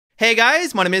Hey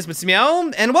guys, my name is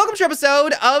Mitsumio, and welcome to our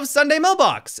episode of Sunday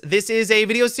Mailbox. This is a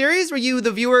video series where you,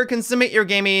 the viewer, can submit your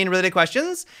gaming-related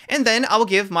questions, and then I will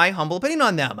give my humble opinion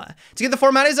on them. To get the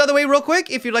formalities out of the way real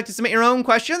quick, if you'd like to submit your own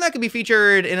question that could be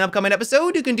featured in an upcoming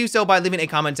episode, you can do so by leaving a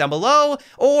comment down below,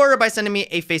 or by sending me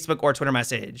a Facebook or Twitter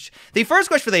message. The first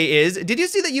question for today is, did you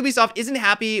see that Ubisoft isn't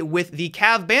happy with the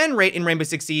Cav ban rate in Rainbow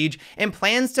Six Siege and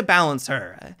plans to balance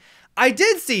her? I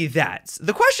did see that.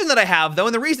 The question that I have, though,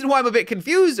 and the reason why I'm a bit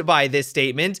confused by this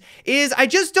statement, is I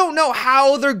just don't know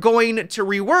how they're going to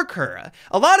rework her.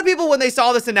 A lot of people, when they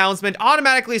saw this announcement,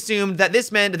 automatically assumed that this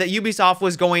meant that Ubisoft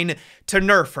was going to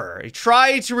nerf her,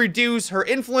 try to reduce her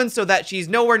influence so that she's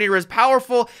nowhere near as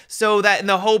powerful, so that in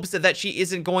the hopes that she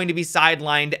isn't going to be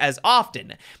sidelined as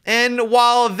often. And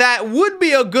while that would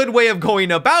be a good way of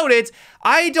going about it,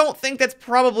 I don't think that's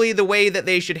probably the way that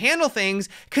they should handle things,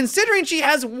 considering she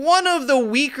has one of the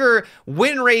weaker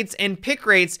win rates and pick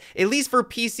rates, at least for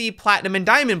PC, Platinum, and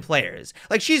Diamond players.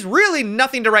 Like, she's really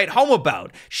nothing to write home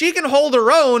about. She can hold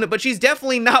her own, but she's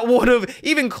definitely not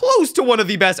even close to one of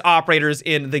the best operators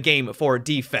in the game for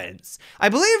defense. I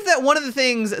believe that one of the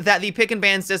things that the pick and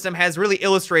ban system has really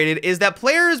illustrated is that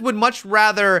players would much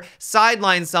rather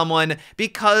sideline someone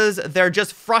because they're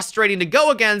just frustrating to go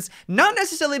against, not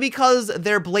necessarily because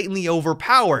they're blatantly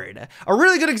overpowered. A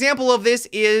really good example of this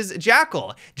is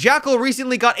Jackal. Jackal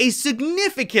recently got a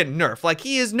significant nerf. Like,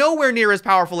 he is nowhere near as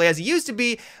powerful as he used to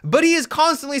be, but he is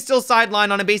constantly still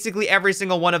sidelined on basically every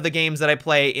single one of the games that I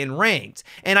play in ranked.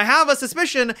 And I have a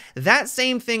suspicion that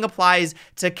same thing applies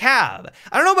to Cav.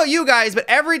 I don't know about you guys, but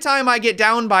every time I get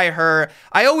down by her,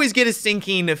 I always get a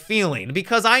sinking feeling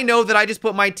because I know that I just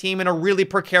put my team in a really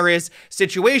precarious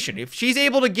situation. If she's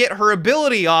able to get her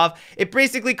ability off, it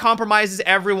basically compromises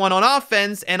everyone on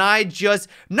offense, and I just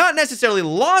not necessarily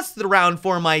lost the round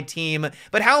for my team,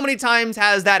 but how many times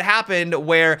has that happened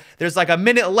where there's like a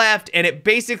minute left and it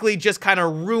basically just kind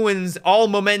of ruins all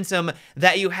momentum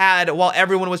that you had while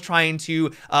everyone was trying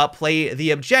to play the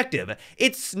objective?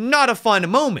 It's not a fun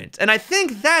moment, and I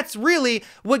think that's really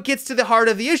what gets to the heart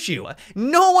of the issue.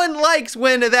 No one likes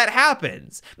when that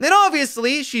happens. And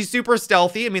obviously, she's super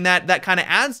stealthy. I mean, that kind of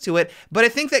adds to it, but I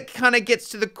think that kind of gets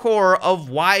to the core of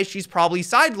why she's probably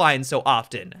sidelined so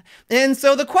often. And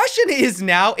so the question is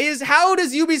now, how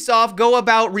does Ubisoft go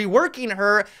about reworking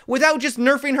her without just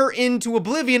nerfing her into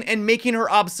oblivion and making her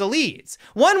obsolete?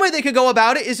 One way they could go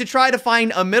about it is to try to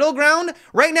find a middle ground.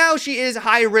 Right now, she is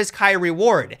high risk, high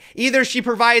reward. Either she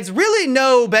provides really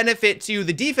no benefit to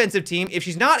the defensive team if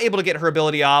she's not able to get her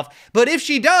ability off, but if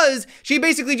she does, she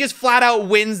basically just flat out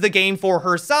wins the game for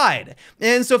her side.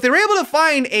 And so if they were able to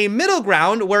find a middle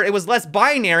ground where it was less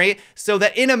binary, so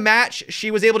that in a match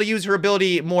she was able to use her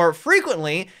ability more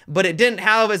frequently, but it didn't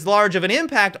have as large of an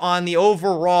impact on the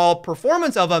overall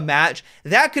performance of a match,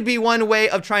 that could be one way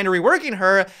of trying to reworking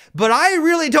her, but I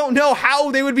really don't know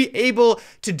how they would be able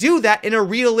to do that in a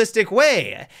realistic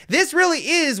way. This really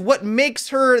is what makes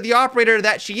her the operator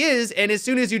that she is, and as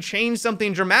soon as you change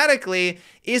something dramatically,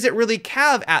 is it really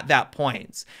Cav at that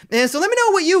point? And so let me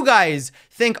know what you guys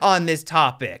think on this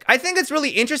topic. I think it's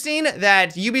really interesting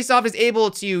that Ubisoft is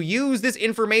able to use this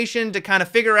information to kind of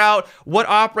figure out what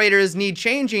operators need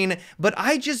changing, but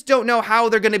I just don't know how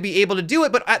they're going to be able to do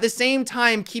it, but at the same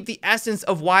time keep the essence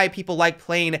of why people like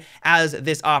playing as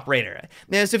this operator.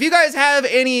 And so if you guys have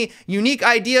any unique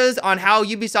ideas on how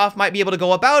Ubisoft might be able to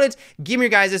go about it, give me your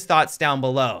guys' thoughts down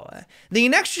below. The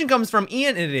next question comes from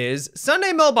Ian, and it is,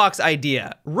 Sunday Mailbox idea.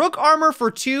 Rook armor for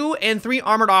 2 and 3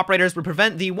 armored operators would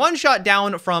prevent the one-shot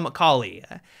down from Kali.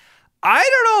 I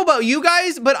don't know about you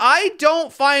guys, but I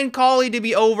don't find Kali to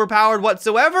be overpowered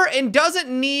whatsoever and doesn't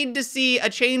need to see a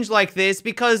change like this,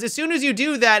 because as soon as you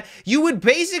do that, you would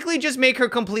basically just make her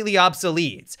completely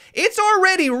obsolete. It's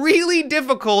already really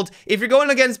difficult, if you're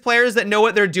going against players that know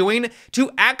what they're doing,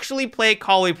 to actually play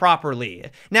Kali properly.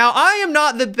 Now, I am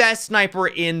not the best sniper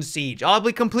in Siege. I'll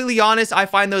be completely honest, I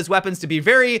find those weapons to be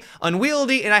very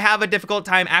unwieldy, and I have a difficult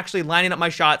time actually lining up my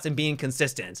shots and being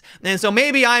consistent. And so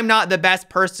maybe I'm not the best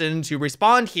person to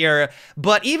respond here,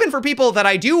 but even for people that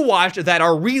I do watch that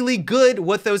are really good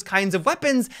with those kinds of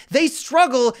weapons, they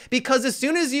struggle because as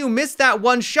soon as you miss that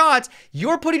one shot,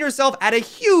 you're putting yourself at a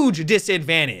huge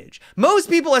disadvantage. Most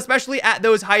people, especially at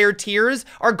those higher tiers,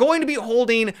 are going to be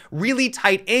holding really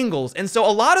tight angles, and so a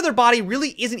lot of their body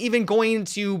really isn't even going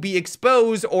to be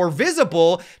exposed or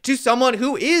visible to someone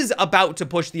who is about to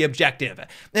push the objective.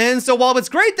 And so while it's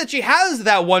great that she has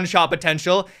that one-shot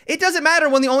potential, it doesn't matter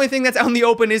when the only thing that's out in the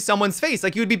open is someone someone's face.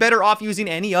 Like, you would be better off using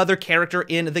any other character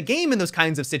in the game in those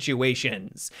kinds of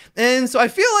situations. And so I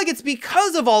feel like it's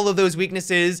because of all of those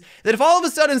weaknesses that if all of a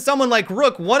sudden someone like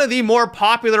Rook, one of the more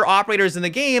popular operators in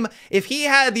the game, if he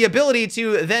had the ability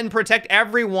to then protect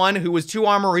everyone who was 2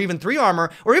 armor or even 3 armor,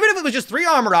 or even if it was just 3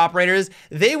 armored operators,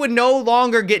 they would no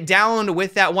longer get downed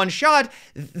with that one shot.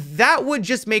 That would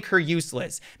just make her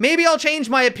useless. Maybe I'll change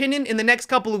my opinion in the next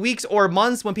couple of weeks or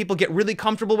months when people get really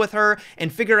comfortable with her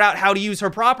and figure out how to use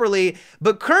her properly.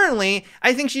 But currently,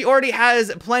 I think she already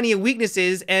has plenty of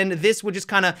weaknesses, and this would just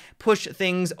kind of push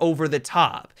things over the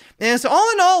top. And so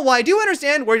all in all, while I do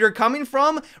understand where you're coming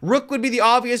from, Rook would be the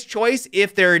obvious choice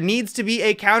if there needs to be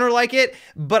a counter like it,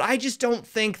 but I just don't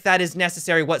think that is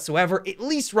necessary whatsoever, at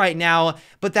least right now,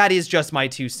 but that is just my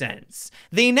 2 cents.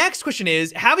 The next question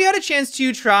is, have you had a chance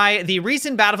to try the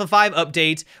recent Battlefield 5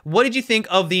 update? What did you think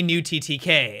of the new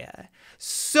TTK?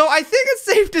 So I think it's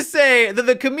safe to say that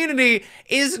the community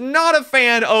is not a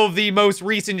fan of the most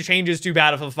recent changes to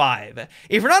Battlefield 5.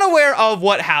 If you're not aware of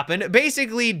what happened,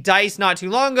 basically DICE not too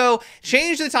long ago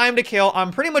changed the time to kill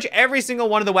on pretty much every single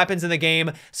one of the weapons in the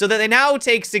game so that they now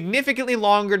take significantly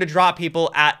longer to drop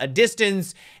people at a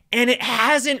distance, and it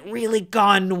hasn't really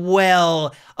gone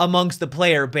well amongst the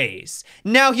player base.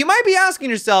 Now, you might be asking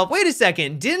yourself, wait a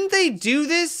second, didn't they do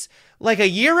this like a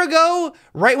year ago?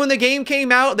 Right when the game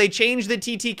came out, they changed the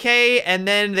TTK, and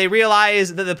then they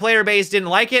realized that the player base didn't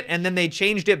like it, and then they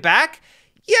changed it back?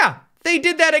 Yeah, they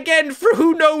did that again for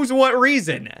who knows what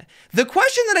reason. The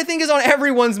question that I think is on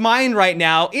everyone's mind right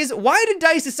now is, why did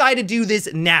DICE decide to do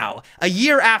this now, a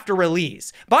year after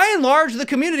release? By and large, the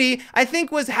community, I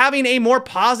think, was having a more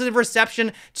positive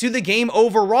reception to the game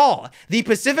overall. The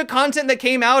Pacific content that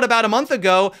came out about a month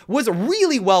ago was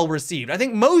really well received. I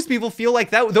think most people feel like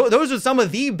those are some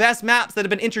of the best maps that have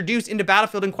been introduced into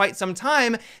Battlefield in quite some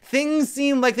time. Things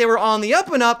seemed like they were on the up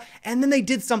and up, and then they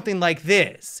did something like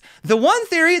this. The one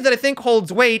theory that I think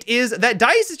holds weight is that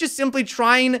DICE is just simply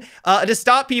trying to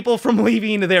stop people from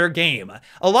leaving their game.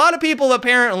 A lot of people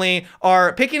apparently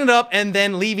are picking it up and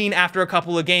then leaving after a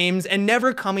couple of games and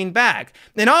never coming back.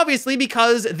 And obviously,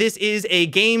 because this is a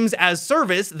games as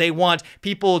service, they want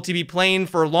people to be playing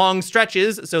for long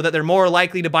stretches so that they're more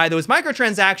likely to buy those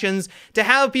microtransactions. To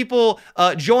have people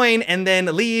join and then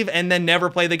leave and then never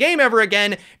play the game ever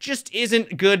again just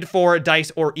isn't good for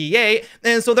DICE or EA,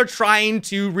 and so they're trying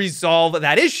to resolve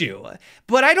that issue.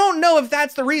 But I don't know if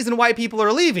that's the reason why people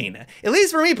are leaving. At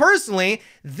least for me personally,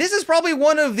 this is probably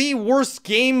one of the worst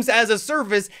games as a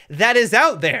service that is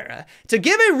out there. To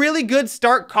give a really good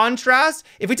stark contrast,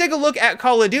 if we take a look at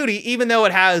Call of Duty, even though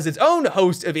it has its own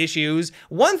host of issues,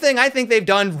 one thing I think they've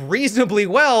done reasonably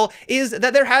well is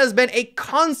that there has been a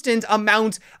constant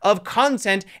amount of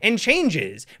content and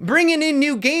changes, bringing in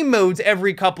new game modes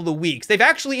every couple of weeks. They've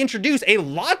actually introduced a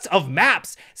lot of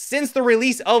maps since the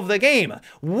release of the game,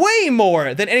 way more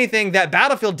than anything that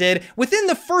Battlefield did within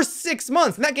the first 6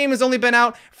 months, and that game has only been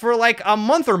out for like a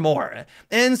month or more.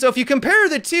 And so if you compare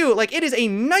the two, like, it is a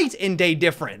night and day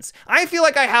difference. I feel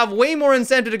like I have way more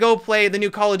incentive to go play the new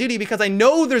Call of Duty because I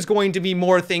know there's going to be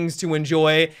more things to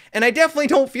enjoy, and I definitely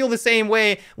don't feel the same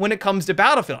way when it comes to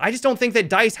Battlefield. I just don't think that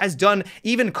DICE has done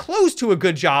even close to a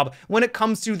good job when it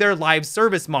comes to their live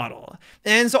service model.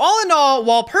 And so all in all,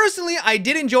 while personally I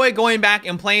did enjoy going back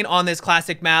and playing on this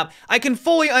classic map, I can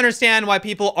fully understand why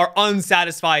people are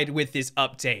unsatisfied with this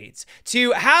update.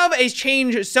 To have a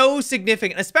change so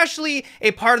significant, especially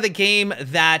a part of the game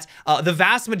that the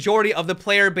vast majority of the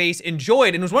player base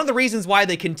enjoyed, and was one of the reasons why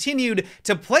they continued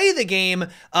to play the game,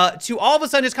 to all of a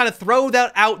sudden just kind of throw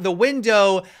that out the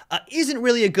window isn't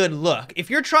really a good look. If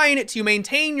you're trying to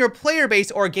maintain your player base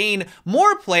or gain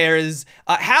more players,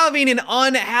 having an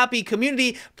unhappy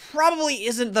community probably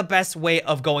isn't the best way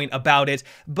of going about it,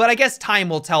 but I guess time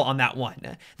will tell on that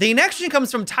one. The next question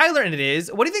comes from Tyler, and it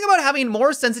is, what do you think about having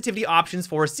more sensitivity options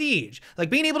for Siege? Like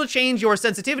being able to change your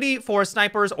sensitivity for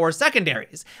snipers or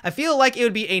secondaries. I feel like it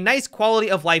would be a nice quality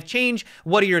of life change.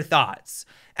 What are your thoughts?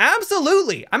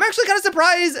 Absolutely. I'm actually kind of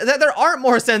surprised that there aren't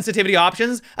more sensitivity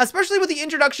options, especially with the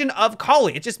introduction of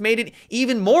Kali. It just made it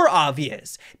even more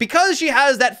obvious. Because she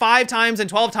has that 5 times and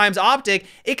 12 times optic,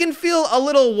 it can feel a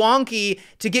little wonky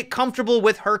to get comfortable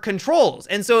with her controls.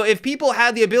 And so if people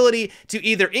had the ability to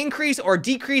either increase or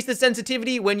decrease the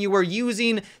sensitivity when you were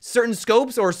using certain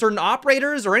scopes or certain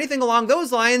operators or anything along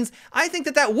those lines, I think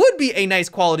that that would be a nice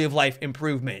quality of life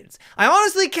improvement. I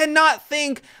honestly cannot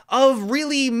think of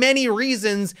really many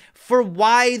reasons for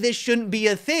why this shouldn't be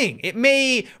a thing. It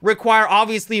may require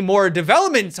obviously more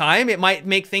development time. It might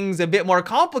make things a bit more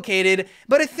complicated,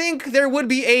 but I think there would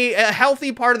be a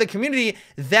healthy part of the community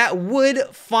that would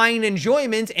find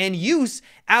enjoyment and use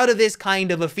out of this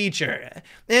kind of a feature.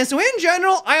 And so in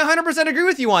general, I 100% agree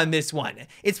with you on this one.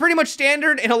 It's pretty much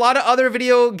standard in a lot of other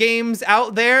video games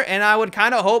out there, and I would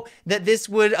kind of hope that this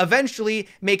would eventually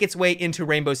make its way into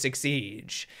Rainbow Six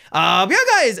Siege. But yeah,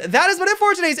 guys, that is about it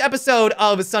for today's episode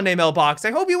of Sunday Mailbox.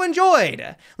 I hope you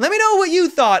enjoyed. Let me know what you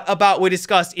thought about what we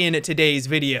discussed in today's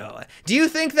video. Do you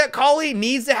think that Kali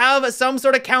needs to have some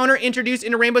sort of counter introduced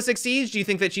into Rainbow Six Siege? Do you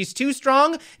think that she's too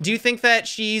strong? Do you think that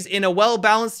she's in a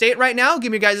well-balanced state right now?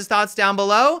 Give me your guys' thoughts down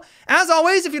below. As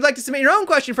always, if you'd like to submit your own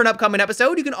question for an upcoming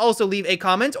episode, you can also leave a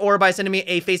comment or by sending me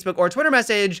a Facebook or Twitter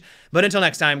message. But until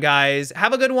next time, guys,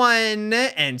 have a good one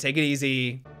and take it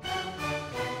easy.